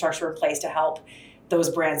and infrastructure in place to help those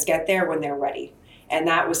brands get there when they're ready. And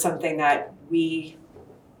that was something that we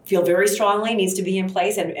feel very strongly needs to be in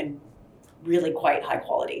place and really quite high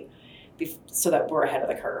quality so that we're ahead of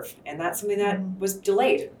the curve. And that's something that was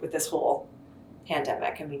delayed with this whole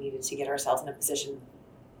pandemic, and we needed to get ourselves in a position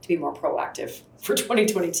to be more proactive for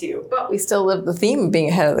 2022. But we still live the theme of being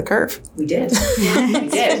ahead of the curve. We did. We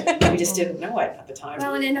did. We just didn't know it at the time.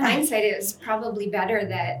 Well, and in hindsight, it was probably better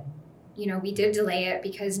that, we did delay it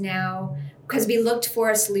because we looked for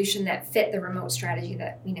a solution that fit the remote strategy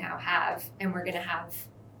that we now have and we're going to have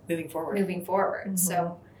moving forward. Mm-hmm.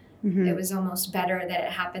 So it was almost better that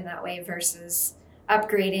it happened that way versus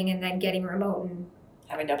upgrading and then getting remote and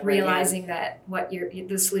having to upgrade realizing that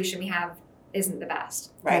the solution we have isn't the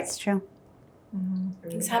best. Right. That's true.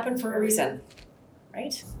 Things happen for a reason,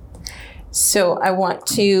 right? So I'm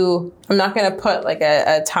not going to put like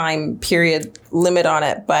a time period limit on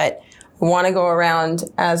it, but I want to go around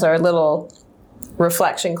as our little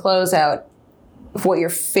reflection closeout of what your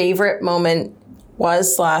favorite moment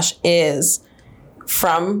was / is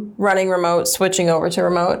from running remote, switching over to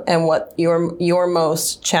remote, and what your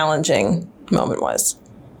most challenging moment was.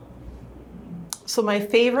 So my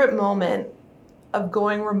favorite moment of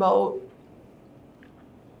going remote,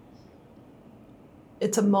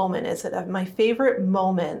 it's a moment, is it? My favorite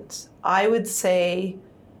moment, I would say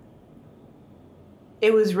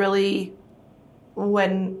it was really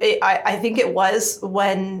I think it was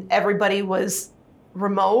when everybody was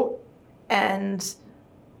remote, and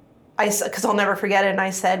because I'll never forget it, and I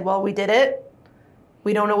said, well, we did it.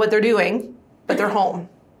 We don't know what they're doing, but they're home.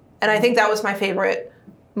 And I think that was my favorite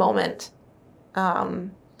moment.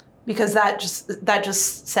 Because that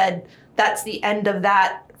just said that's the end of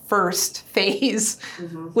that first phase,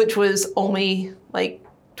 which was only like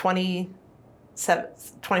 24,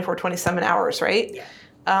 27 hours, right? Yeah.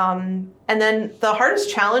 And then the hardest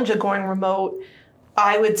challenge of going remote,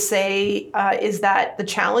 I would say, is that the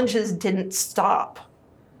challenges didn't stop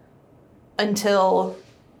until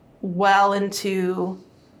until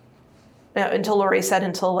Lori said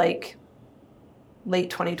until like late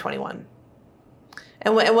 2021.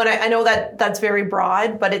 And when I know that that's very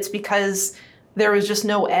broad, but it's because there was just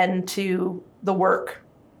no end to the work.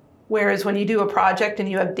 Whereas when you do a project and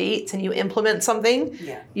you have dates and you implement something,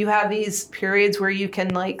 you have these periods where you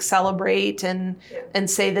can like celebrate and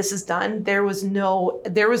say this is done. There was no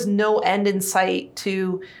end in sight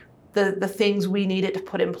to the things we needed to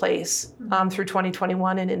put in place through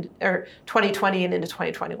 2021 or 2020 and into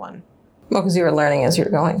 2021. Well, because you were learning as you were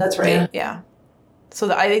going. That's right. Yeah. So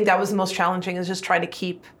I think that was the most challenging, is just trying to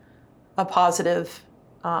keep a positive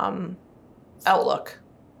outlook.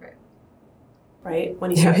 Right? When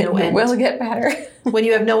you have no end. It will get better. When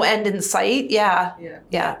you have no end in sight, yeah.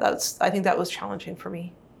 I think that was challenging for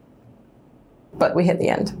me. But we hit the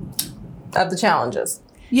end of the challenges.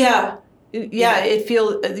 Yeah. Now it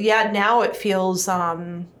feels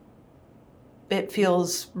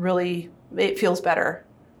better.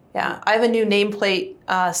 Yeah. I have a new nameplate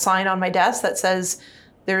sign on my desk that says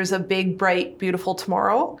there's a big, bright, beautiful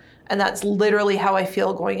tomorrow. And that's literally how I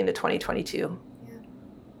feel going into 2022.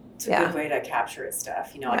 It's a good way to capture it,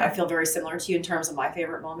 Steph. I feel very similar to you in terms of my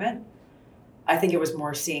favorite moment. I think it was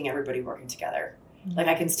more seeing everybody working together. Mm-hmm. Like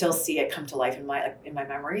I can still see it come to life in my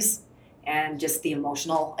memories, and just the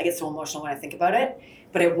emotional. I get so emotional when I think about it.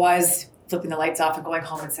 But it was flipping the lights off and going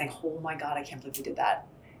home and saying, "Oh my God, I can't believe we did that."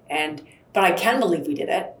 But I can believe we did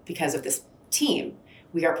it because of this team.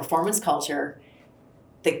 We are performance culture.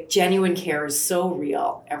 The genuine care is so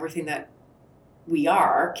real. Everything that we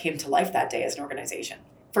are came to life that day as an organization.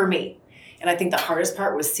 For me. And I think the hardest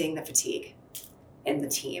part was seeing the fatigue in the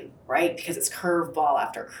team, right? Because it's curveball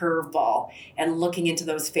after curveball, and looking into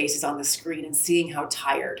those faces on the screen and seeing how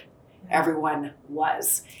tired everyone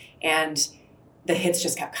was. And the hits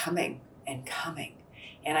just kept coming and coming.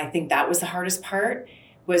 And I think that was the hardest part,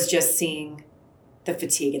 was just seeing the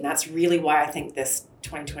fatigue. And that's really why I think this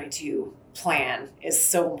 2022 plan is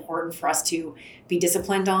so important for us to be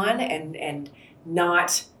disciplined on and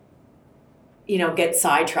not get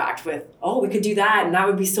sidetracked with, we could do that and that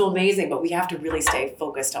would be so amazing. But we have to really stay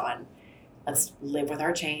focused on, let's live with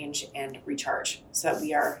our change and recharge so that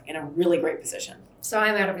we are in a really great position. So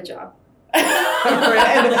I'm out of a job. and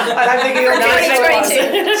I'm thinking of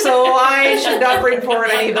that. So I should not bring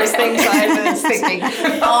forward any of those things I was thinking.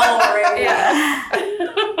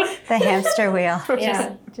 The hamster wheel.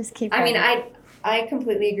 Yeah. Just keep going. I mean, I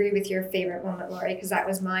completely agree with your favorite moment, Lori, because that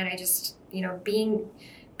was mine. I just,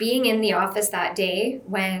 being in the office that day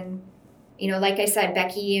when, like I said,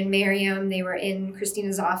 Becky and Miriam, they were in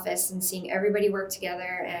Christina's office and seeing everybody work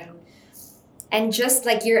together and And just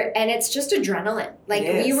like and it's just adrenaline. Like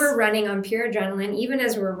we were running on pure adrenaline, even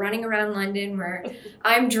as we're running around London where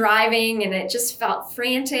I'm driving, and it just felt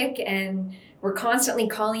frantic, and we're constantly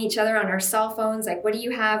calling each other on our cell phones. Like, what do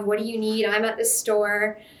you have? What do you need? I'm at the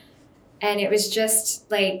store. And it was just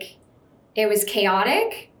like, it was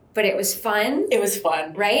chaotic, but it was fun. It was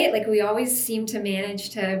fun. Right? Like we always seem to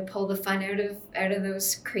manage to pull the fun out of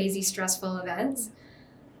those crazy, stressful events.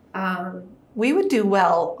 We would do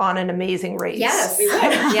well on an amazing race. Yes. We would.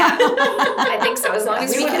 Yeah. I think so. As long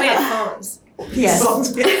as we can have phones. Yes.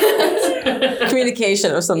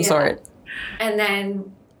 Communication of some sort. And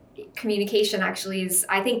then communication actually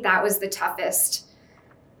I think that was the toughest.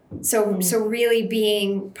 So really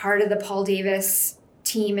being part of the Paul Davis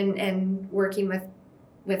team and working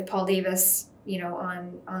with Paul Davis,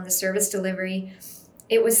 on the service delivery,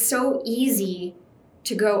 it was so easy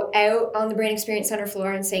to go out on the Brand Experience Center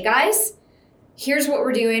floor and say, guys, here's what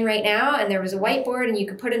we're doing right now. And there was a whiteboard and you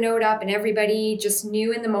could put a note up and everybody just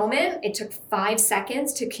knew in the moment. It took 5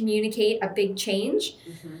 seconds to communicate a big change.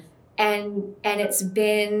 Mm-hmm. And it's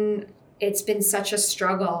been such a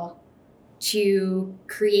struggle to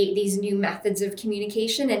create these new methods of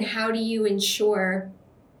communication. And how do you ensure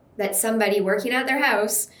that somebody working at their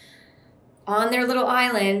house on their little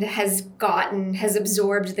island has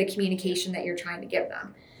absorbed the communication that you're trying to give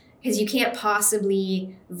them? Because you can't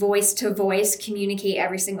possibly voice to voice communicate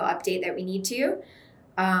every single update that we need to.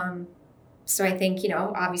 So I think,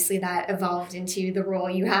 obviously that evolved into the role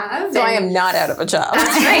you have. So I am not out of a job.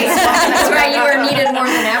 That's right. That's why you were needed more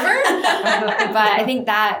than ever. But I think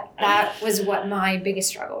that was what my biggest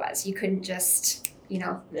struggle was. You couldn't just,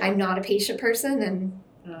 I'm not a patient person, and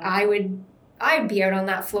I'd be out on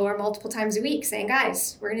that floor multiple times a week saying,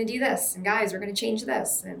 guys, we're going to do this, and guys, we're going to change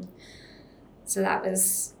this. And so that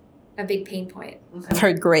was a big pain point. I've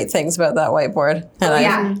heard great things about that whiteboard.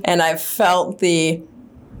 And I've felt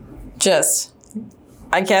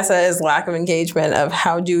I guess that is lack of engagement of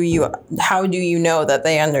how do you know that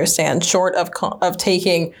they understand, short of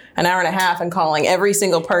taking an hour and a half and calling every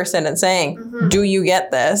single person and saying, mm-hmm. do you get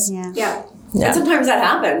this? Yeah. And sometimes that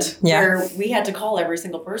happened where we had to call every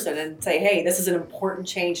single person and say, hey, this is an important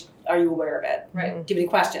change. Are you aware of it? Right. Do you have any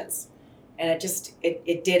questions? And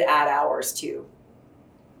it did add hours to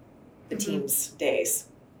the team's days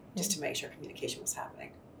just to make sure communication was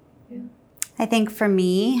happening. Yeah. I think for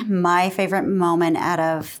me, my favorite moment out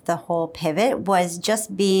of the whole pivot was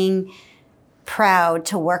just being proud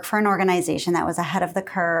to work for an organization that was ahead of the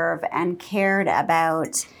curve and cared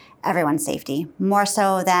about everyone's safety more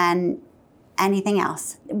so than anything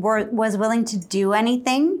else. Was willing to do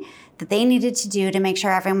anything that they needed to do to make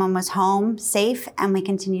sure everyone was home safe and we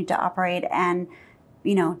continued to operate and,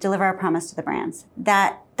 deliver our promise to the brands.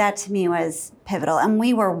 That to me was pivotal. And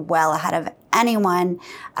we were well ahead of anyone,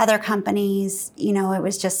 other companies, it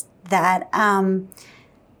was just that.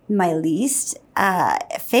 My least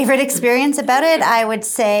favorite experience about it, I would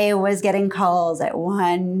say, was getting calls at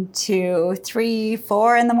 1, 2, 3,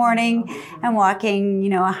 4 in the morning and walking,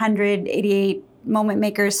 188 moment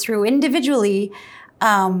makers through individually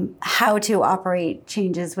how to operate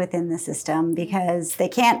changes within the system because they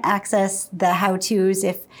can't access the how-tos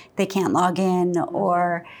if they can't log in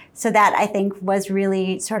or so that I think was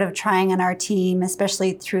really sort of trying on our team,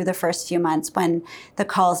 especially through the first few months when the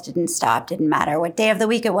calls didn't stop, didn't matter what day of the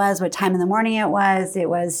week it was, what time in the morning it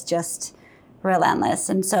was just relentless.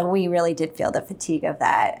 And so we really did feel the fatigue of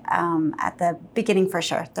that at the beginning for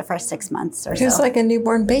sure, the first 6 months or so. Just like a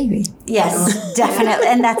newborn baby. Yes, definitely.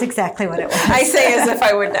 And that's exactly what it was. I say as if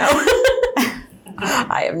I would know.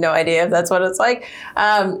 I have no idea if that's what it's like.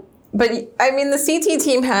 But I mean, the CT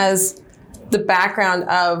team has the background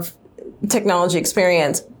of technology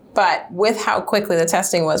experience, but with how quickly the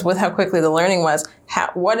testing was, with how quickly the learning was,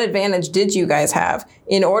 what advantage did you guys have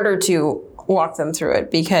in order to walk them through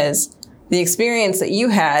it? Because the experience that you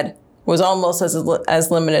had was almost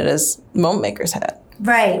as limited as moment makers had.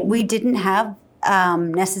 Right. We didn't have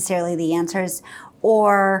necessarily the answers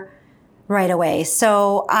or right away.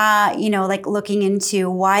 So, like looking into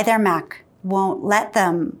why their Mac won't let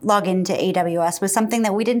them log into AWS was something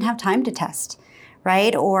that we didn't have time to test,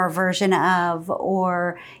 right? Or version of,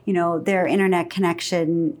 or, their internet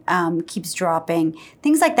connection keeps dropping.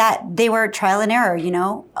 Things like that. They were trial and error,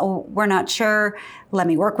 oh, we're not sure, let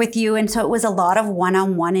me work with you. And so it was a lot of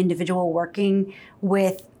one-on-one individual working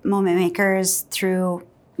with moment makers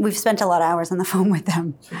we've spent a lot of hours on the phone with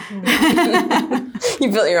them.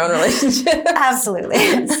 You built your own relationship.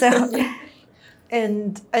 Absolutely. So.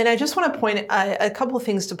 And I just want to point a couple of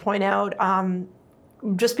things to point out.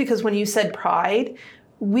 Just because when you said pride,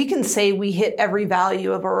 we can say we hit every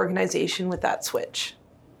value of our organization with that switch.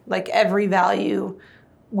 like every value.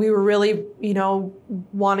 We were really,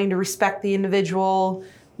 wanting to respect the individual,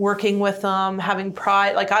 working with them, having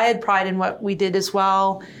pride. Like I had pride in what we did as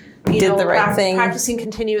well. Did the right thing. Practicing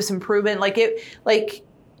continuous improvement.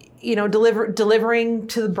 Delivering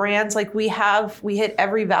to the brands. Like we hit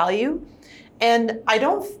every value. And I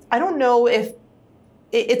don't know if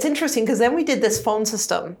it's interesting because then we did this phone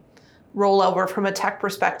system rollover from a tech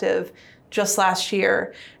perspective just last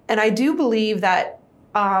year. And I do believe that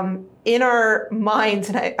in our minds,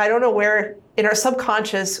 and I don't know where, in our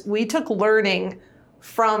subconscious, we took learning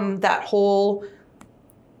from that whole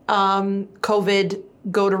COVID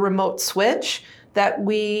go to remote switch that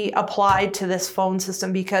we applied to this phone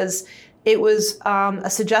system because it was a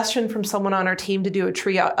suggestion from someone on our team to do a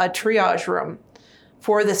triage room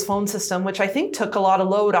for this phone system, which I think took a lot of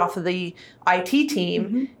load off of the IT team.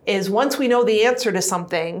 Mm-hmm. Is once we know the answer to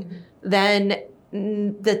something, then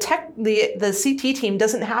the CT team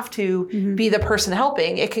doesn't have to be the person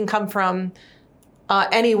helping. It can come from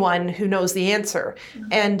anyone who knows the answer. Mm-hmm.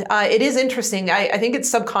 And it is interesting. I think it's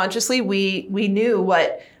subconsciously we knew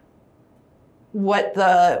what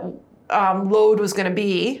the load was going to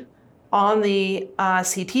be on the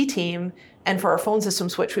CT team, and for our phone system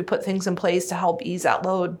switch, we put things in place to help ease that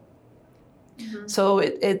load. Mm-hmm. So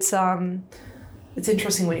it's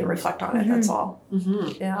interesting when you reflect on it. That's all.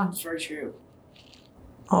 Mm-hmm. Yeah, that's very true.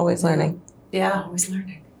 Always learning. Yeah, always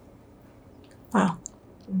learning. Wow.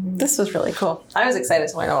 Mm-hmm. This was really cool. I was excited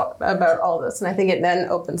to learn about all this, and I think it then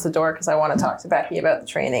opens the door because I want to talk to Becky about the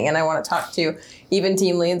training, and I want to talk to even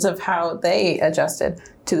team leads of how they adjusted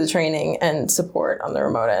to the training and support on the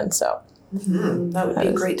remote end. So that would be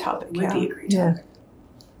a great topic. Would be a great topic.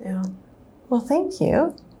 Yeah. Well, thank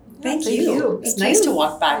you. Thank you. It's nice to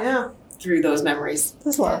walk back through those memories. It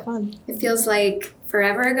was a lot of fun. It feels like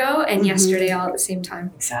forever ago and yesterday all at the same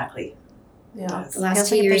time. Exactly. Yeah. The last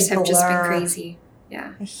 2 years have just been crazy.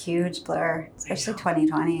 Yeah. A huge blur, especially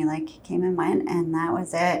 2020, like came and went, and that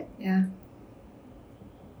was it. Yeah.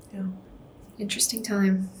 Yeah. Interesting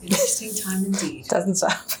time. Interesting time indeed. Doesn't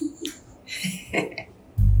stop.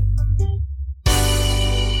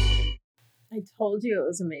 I told you it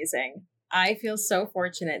was amazing. I feel so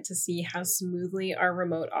fortunate to see how smoothly our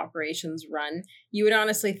remote operations run. You would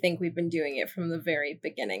honestly think we've been doing it from the very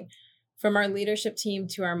beginning. From our leadership team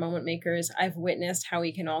to our moment makers, I've witnessed how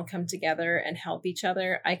we can all come together and help each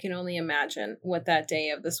other. I can only imagine what that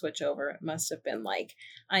day of the switchover must have been like.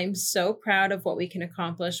 I'm so proud of what we can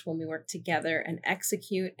accomplish when we work together and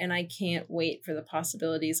execute, and I can't wait for the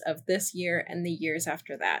possibilities of this year and the years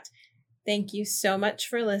after that. Thank you so much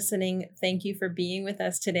for listening. Thank you for being with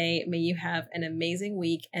us today. May you have an amazing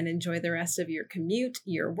week and enjoy the rest of your commute,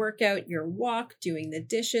 your workout, your walk, doing the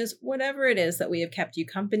dishes, whatever it is that we have kept you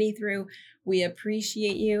company through. We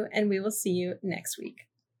appreciate you, and we will see you next week.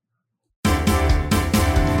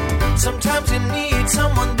 Sometimes you need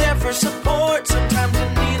someone there for support. Sometimes you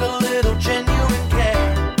need a little genuine